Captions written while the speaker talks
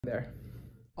There.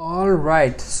 All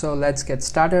right, so let's get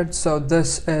started. So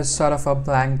this is sort of a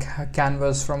blank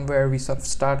canvas from where we sort of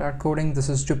start our coding. This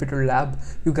is Jupyter Lab.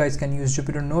 You guys can use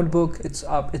Jupyter Notebook. It's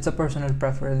a personal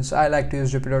preference. I like to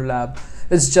use Jupyter Lab.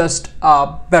 It's just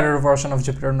a better version of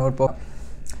Jupyter Notebook.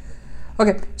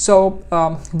 Okay, so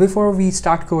before we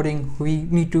start coding, we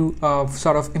need to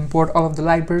sort of import all of the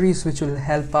libraries which will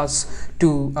help us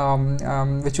to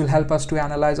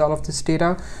analyze all of this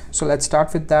data. So let's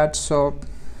start with that. So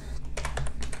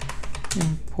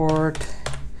import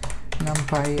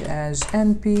numpy as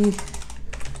np.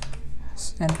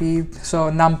 So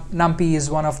numpy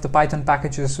is one of the Python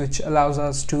packages which allows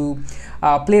us to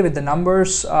play with the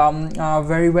numbers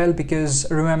very well, because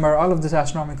remember, all of this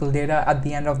astronomical data at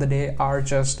the end of the day are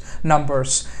just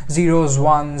numbers, zeros,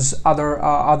 ones,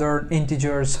 other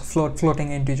integers,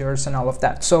 floating integers, and all of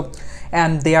that. So,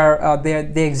 and they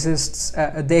exist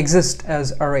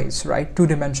as arrays, right?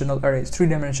 Two-dimensional arrays,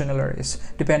 three-dimensional arrays,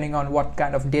 depending on what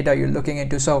kind of data you're looking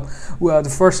into. So the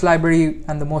first library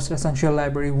and the most essential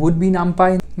library would be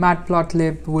numpy.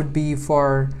 Matplotlib would be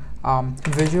for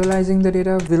visualizing the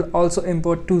data. We'll also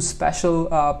import two special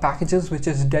packages which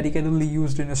is dedicatedly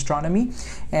used in astronomy,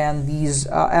 and these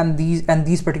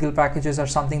particular packages are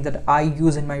something that I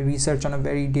use in my research on a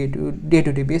very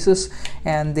day-to-day basis,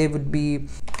 and they would be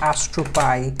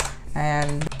AstroPy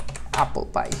and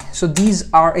ApplePy. So these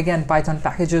are again Python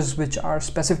packages which are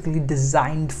specifically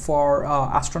designed for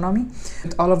astronomy.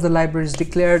 With all of the libraries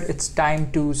declared, it's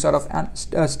time to sort of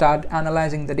start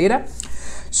analyzing the data.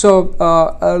 So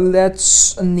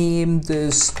let's name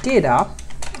this data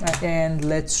and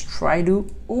let's try to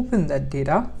open that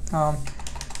data.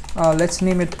 Let's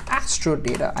name it astro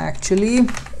data actually,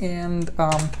 and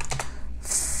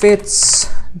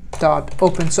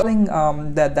fits.open. So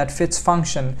that fits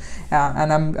function,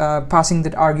 and I'm passing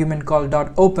that argument called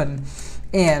 .open.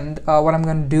 And what I'm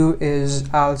going to do is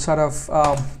I'll sort of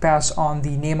pass on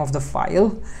the name of the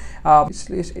file.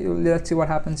 Let's see what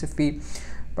happens if we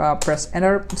press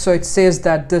enter. So it says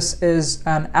that this is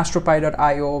an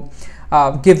astropy.io.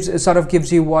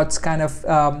 gives you what's kind of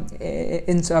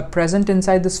present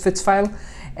inside this fits file,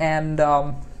 and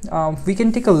we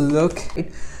can take a look.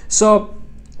 So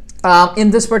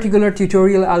in this particular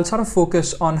tutorial, I'll sort of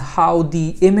focus on how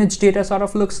the image data sort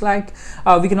of looks like.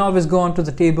 We can always go onto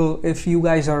the table if you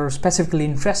guys are specifically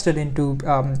interested into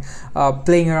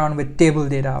playing around with table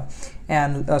data,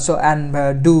 and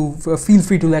feel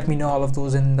free to let me know all of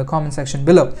those in the comment section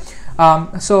below.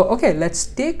 So okay, let's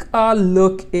take a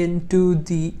look into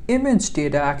the image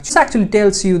data. This actually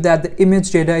tells you that the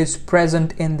image data is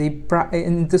present in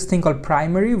this thing called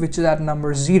primary, which is at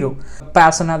number 0.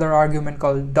 Pass another argument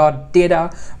called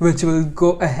 .data, which will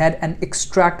go ahead and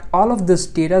extract all of this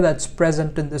data that's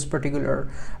present in this particular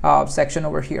section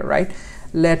over here, right?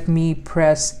 Let me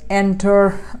press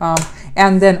enter,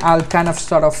 and then I'll kind of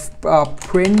sort of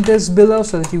print this below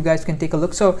so that you guys can take a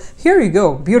look. So here you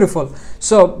go, beautiful.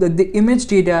 So the image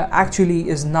data actually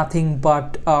is nothing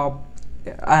but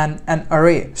an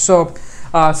array. So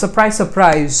surprise,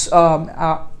 surprise,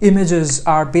 images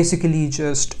are basically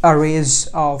just arrays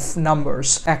of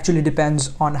numbers. Actually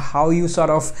depends on how you sort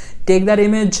of take that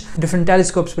image. Different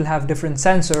telescopes will have different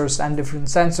sensors, and different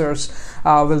sensors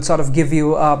will sort of give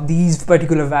you these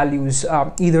particular values,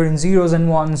 either in zeros and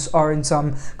ones, or in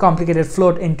some complicated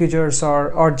float integers,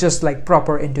 or just like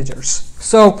proper integers.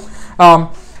 So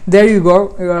there you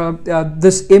go.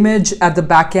 This image at the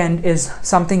back end is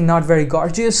something not very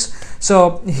gorgeous.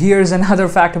 So here's another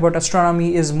fact about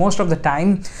astronomy: is most of the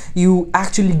time you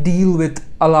actually deal with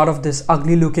a lot of this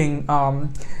ugly looking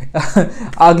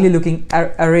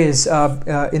arrays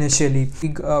initially.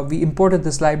 We imported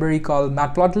this library called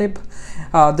Matplotlib.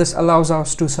 This allows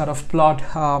us to sort of plot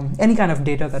any kind of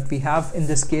data that we have. In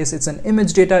this case, it's an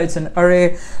image data, it's an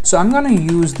array. So I'm going to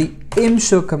use the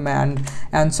imshow command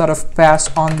and sort of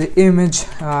pass on the image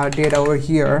data over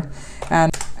here,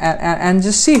 and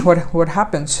just see what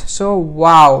happens. So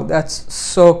wow, that's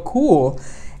so cool.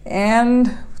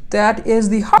 And that is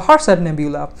the Horsehead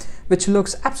Nebula, which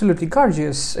looks absolutely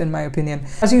gorgeous in my opinion.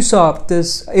 As you saw,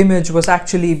 this image was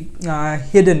actually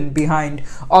hidden behind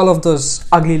all of those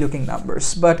ugly looking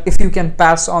numbers. But if you can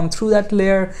pass on through that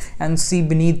layer and see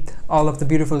beneath all of the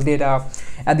beautiful data,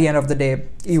 at the end of the day,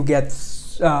 you get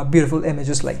beautiful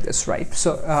images like this, right?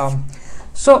 So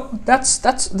So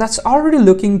that's already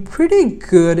looking pretty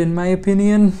good in my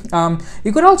opinion.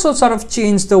 You could also sort of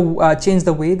change the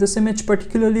way this image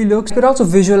particularly looks. You could also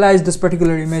visualize this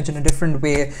particular image in a different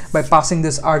way by passing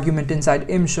this argument inside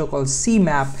imshow called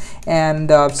cmap, and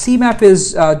cmap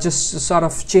is just sort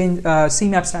of change.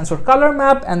 Cmap stands for color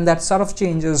map, and that sort of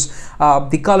changes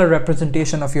the color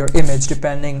representation of your image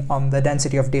depending on the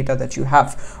density of data that you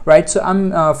have, right? So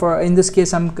in this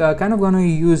case I'm kind of going to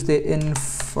use the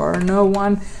Inferno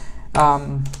one,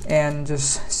 and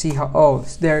just see how, oh,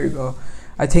 there you go.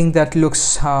 I think that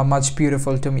looks much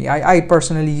beautiful to me. I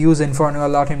personally use Inferno a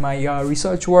lot in my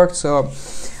research work, so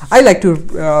I like to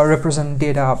represent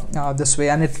data this way,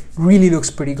 and it really looks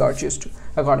pretty gorgeous too,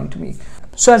 according to me.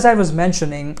 So as I was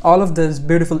mentioning, all of this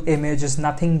beautiful image is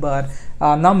nothing but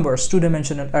numbers,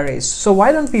 two-dimensional arrays. So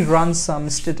why don't we run some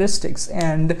statistics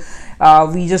and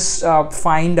we just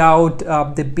find out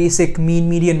the basic mean,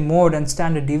 median, mode, and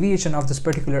standard deviation of this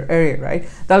particular array, right?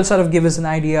 That'll sort of give us an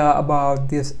idea about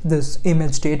this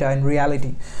image data in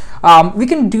reality. We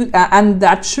can do, and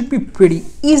that should be pretty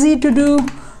easy to do.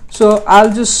 So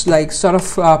I'll just like sort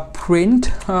of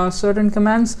print certain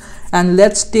commands, and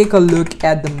let's take a look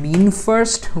at the mean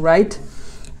first, right?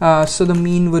 So the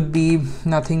mean would be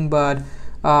nothing but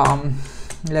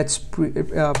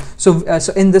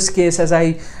so in this case,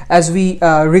 as we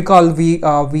recall,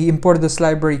 we imported this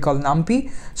library called numpy.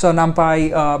 So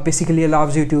numpy basically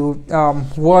allows you to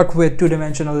work with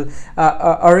two-dimensional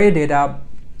array data,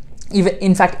 even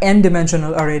in fact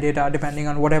n-dimensional array data, depending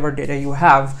on whatever data you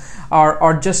have,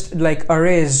 or just like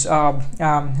arrays.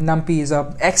 Numpy is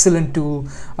an excellent tool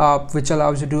which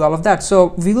allows you to do all of that.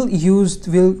 So we'll use the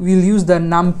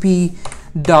numpy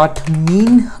dot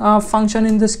mean function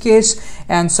in this case,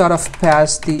 and sort of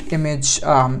pass the image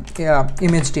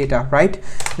image data, right,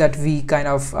 that we kind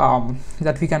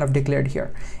of declared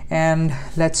here. And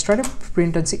let's try to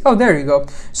print and see. Oh, there you go.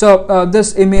 So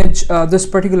this image, this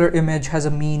particular image has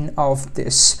a mean of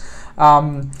this.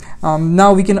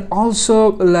 Now we can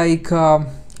also like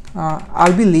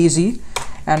I'll be lazy,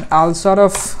 and I'll sort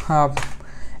of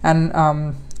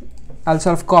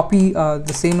copy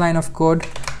the same line of code.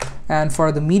 And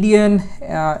for the median,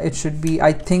 it should be,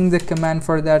 I think the command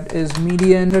for that is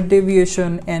median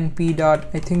deviation np dot,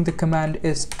 I think the command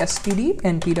is std,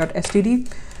 np.std.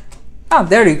 Ah,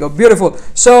 there you go, beautiful.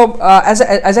 So as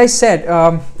I said,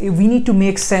 we need to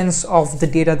make sense of the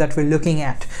data that we're looking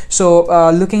at. So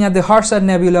looking at the Harsad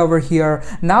Nebula over here,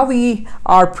 now we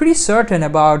are pretty certain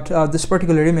about this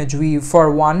particular image.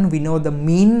 For one, we know the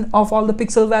mean of all the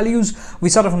pixel values. We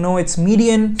sort of know its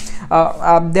median.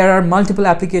 There are multiple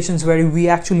applications where we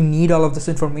actually need all of this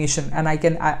information,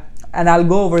 and I'll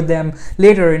go over them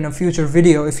later in a future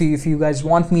video if you guys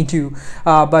want me to.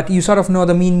 But you sort of know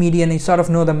the mean, median, you sort of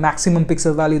know the maximum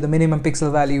pixel value, the minimum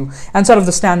pixel value, and sort of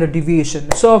the standard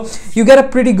deviation. So you get a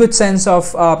pretty good sense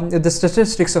of the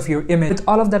statistics of your image. With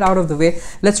all of that out of the way,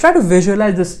 let's try to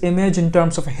visualize this image in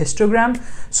terms of a histogram.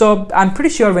 So I'm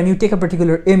pretty sure when you take a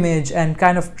particular image and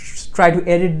kind of try to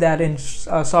edit that in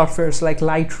softwares like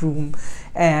Lightroom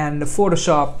and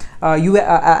Photoshop,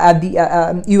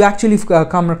 you actually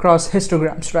come across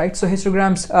histograms, right? So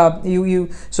histograms,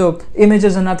 so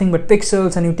images are nothing but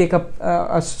pixels, and you take up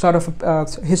a sort of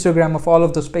histogram of all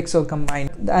of those pixels combined,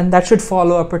 and that should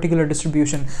follow a particular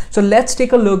distribution. So let's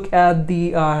take a look at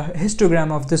the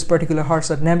histogram of this particular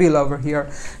Harsad Nebula over here.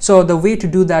 So the way to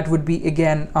do that would be,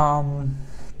 again,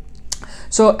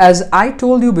 so as I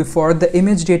told you before, the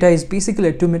image data is basically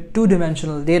a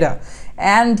two-dimensional data,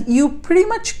 and you pretty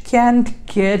much can't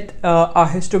get a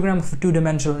histogram of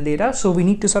two-dimensional data. So we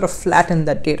need to sort of flatten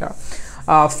that data.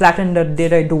 Flatten that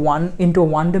data into a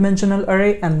one-dimensional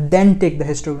array, and then take the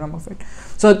histogram of it.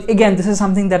 So again, this is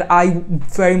something that I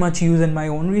very much use in my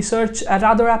own research at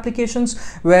other applications,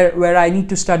 where I need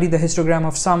to study the histogram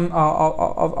of some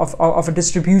of a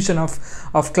distribution of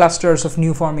clusters of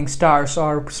new forming stars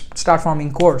or star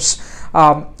forming cores.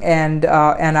 And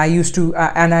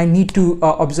I need to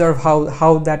observe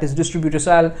how that is distributed.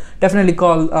 So I'll definitely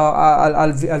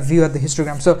I'll view at the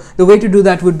histogram. So the way to do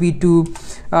that would be to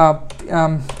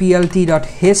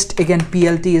plt.hist. Again,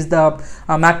 plt is the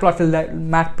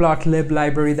matplotlib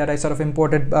library that I sort of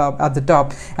imported at the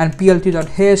top, and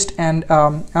plt.hist, and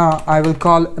I will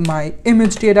call my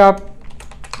image data.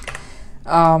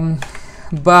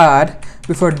 But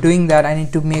before doing that, I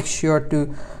need to make sure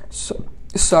to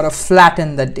sort of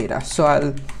flatten that data.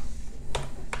 So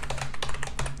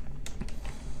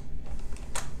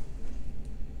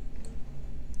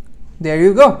there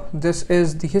you go. This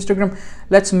is the histogram.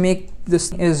 Let's make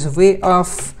this is way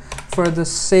off. For the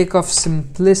sake of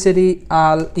simplicity,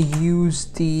 I'll use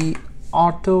the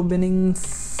auto binning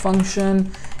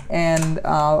function, and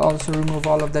I'll also remove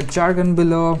all of that jargon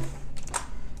below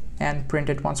and print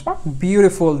it once more.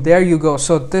 Beautiful, there you go.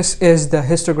 So this is the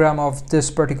histogram of this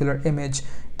particular image.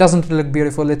 Doesn't it look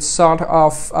beautiful? It's sort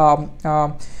of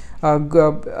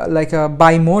like a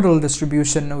bimodal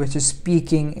distribution, which is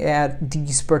peaking at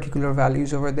these particular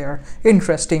values over there.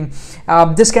 Interesting.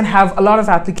 This can have a lot of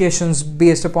applications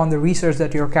based upon the research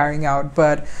that you're carrying out,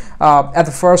 but at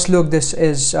the first look, this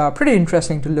is pretty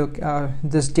interesting to look.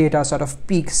 This data sort of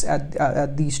peaks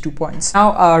at these 2 points.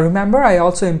 Now remember, I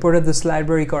also imported this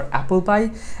library called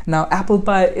ApplePie. Now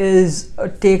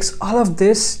ApplePie takes all of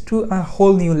this to a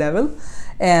whole new level.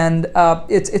 And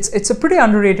it's a pretty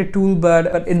underrated tool,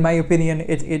 but in my opinion,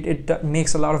 it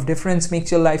makes a lot of difference,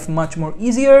 makes your life much more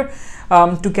easier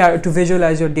to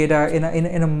visualize your data in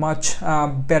a much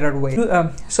better way.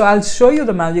 So I'll show you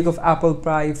the magic of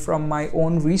ApplePie from my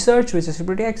own research, which is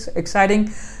pretty exciting.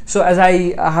 So as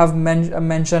I have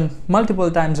mentioned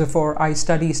multiple times before, I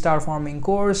study star forming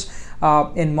cores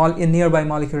in nearby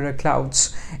molecular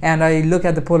clouds, and I look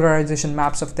at the polarization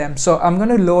maps of them. So I'm going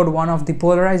to load one of the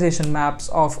polarization maps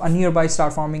of a nearby star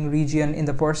forming region in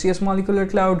the Perseus molecular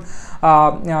cloud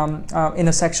in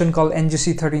a section called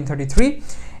NGC 1333.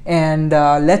 And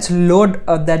let's load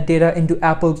that data into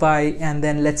ApplePie, and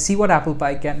then let's see what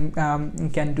ApplePie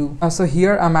can do. So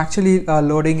here I'm actually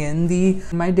loading in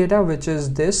my data, which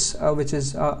is this, which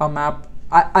is a map,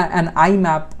 an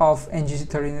IMAP of NGC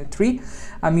 1333.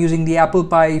 I'm using the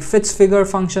ApplePie fits figure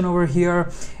function over here,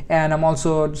 and I'm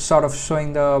also sort of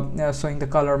showing the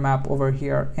color map over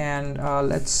here. And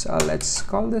let's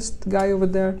call this guy over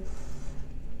there.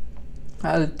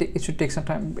 It should take some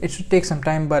time. It should take some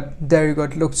time, but there you go.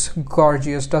 It looks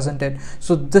gorgeous, doesn't it?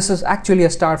 So this is actually a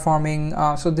star forming.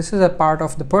 So this is a part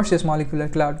of the Perseus molecular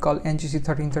cloud called NGC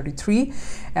 1333,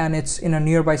 and it's in a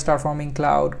nearby star forming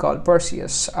cloud called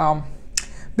Perseus.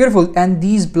 Beautiful. And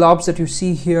these blobs that you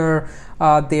see here,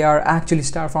 they are actually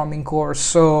star forming cores.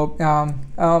 So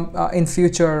in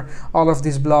future, all of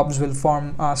these blobs will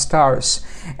form stars.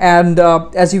 And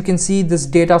as you can see, this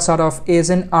data sort of is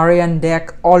in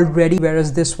RANDEC already,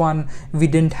 whereas this one, we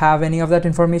didn't have any of that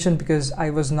information because I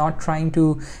was not trying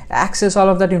to access all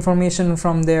of that information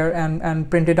from there and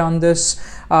print it on this.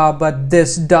 But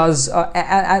this does,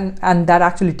 and that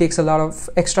actually takes a lot of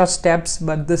extra steps,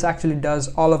 but this actually does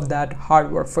all of that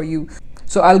hard work for you.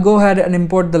 So I'll go ahead and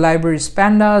import the libraries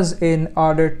pandas in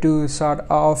order to sort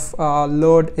of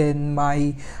load in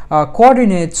my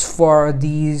coordinates for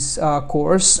these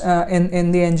cores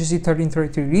in the NGC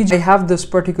 1333 region. I have this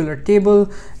particular table.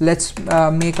 Let's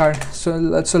make our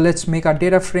let's make our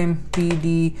data frame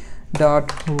pd.read.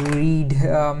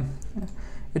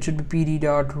 It should be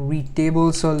pd.read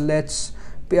table. So let's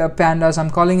pandas. I'm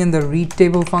calling in the read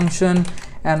table function,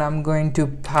 and I'm going to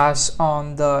pass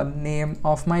on the name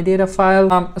of my data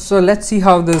file. So let's see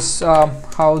how this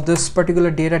particular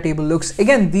data table looks.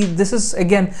 Again, this is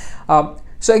again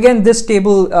so again, this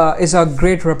table is a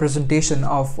great representation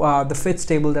of the fits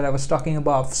table that I was talking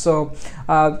about. So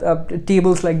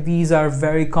tables like these are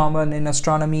very common in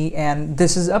astronomy, and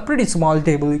this is a pretty small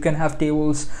table. You can have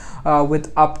tables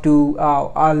with up to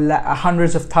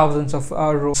hundreds of thousands of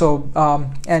rows. So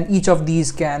and each of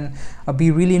these can be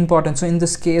really important. So in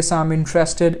this case, I'm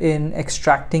interested in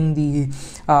extracting the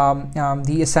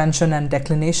ascension and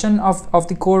declination of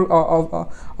the core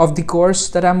of the course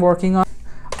that I'm working on.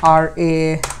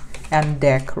 RA and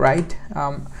dec, right?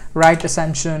 Right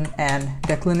ascension and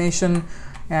declination.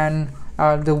 And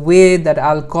the way that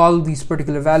I'll call these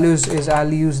particular values is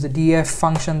I'll use the df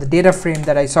function, the data frame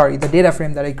that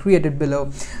I created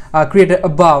below, created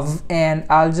above, and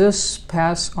I'll just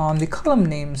pass on the column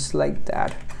names like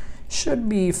that. Should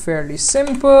be fairly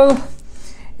simple.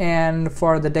 And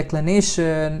for the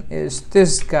declination is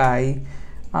this guy.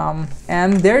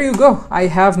 And there you go. I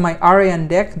have my RA and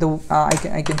dec.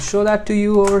 I can show that to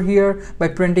you over here by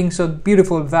printing. So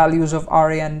beautiful values of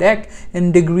RA and dec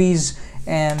in degrees,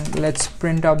 and let's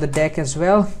print out the dec as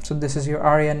well. So this is your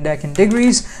RA and dec in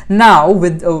degrees. Now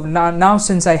with now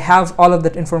since I have all of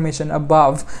that information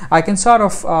above, I can sort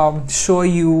of show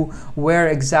you where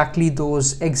exactly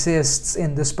those exists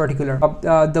in this particular.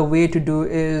 The way to do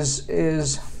is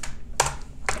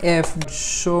if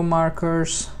show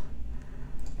markers,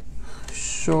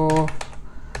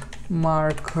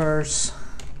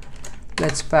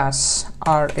 let's pass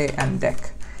RA and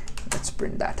dec. Let's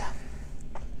print that.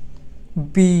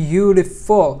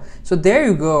 Beautiful. So there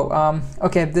you go.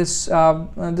 Okay, this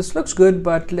looks good,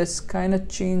 but let's kind of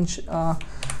change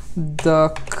the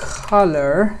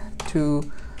color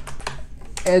to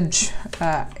edge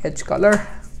color.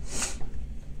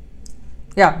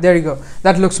 Yeah, there you go.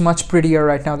 That looks much prettier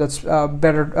right now. That's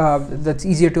better. That's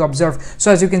easier to observe. So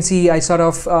as you can see, I sort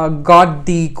of got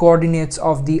the coordinates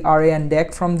of the array and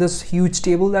deck from this huge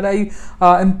table that I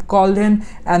am called in,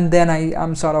 and then I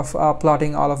am sort of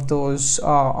plotting all of those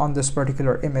on this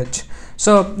particular image.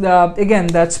 So again,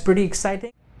 that's pretty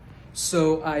exciting.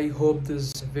 So I hope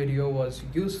this video was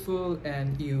useful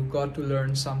and you got to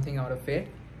learn something out of it.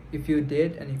 If you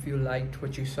did, and if you liked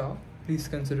what you saw, please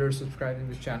consider subscribing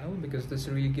to the channel, because this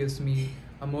really gives me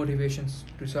a motivation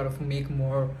to sort of make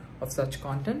more of such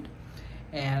content.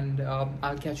 And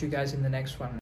I'll catch you guys in the next one.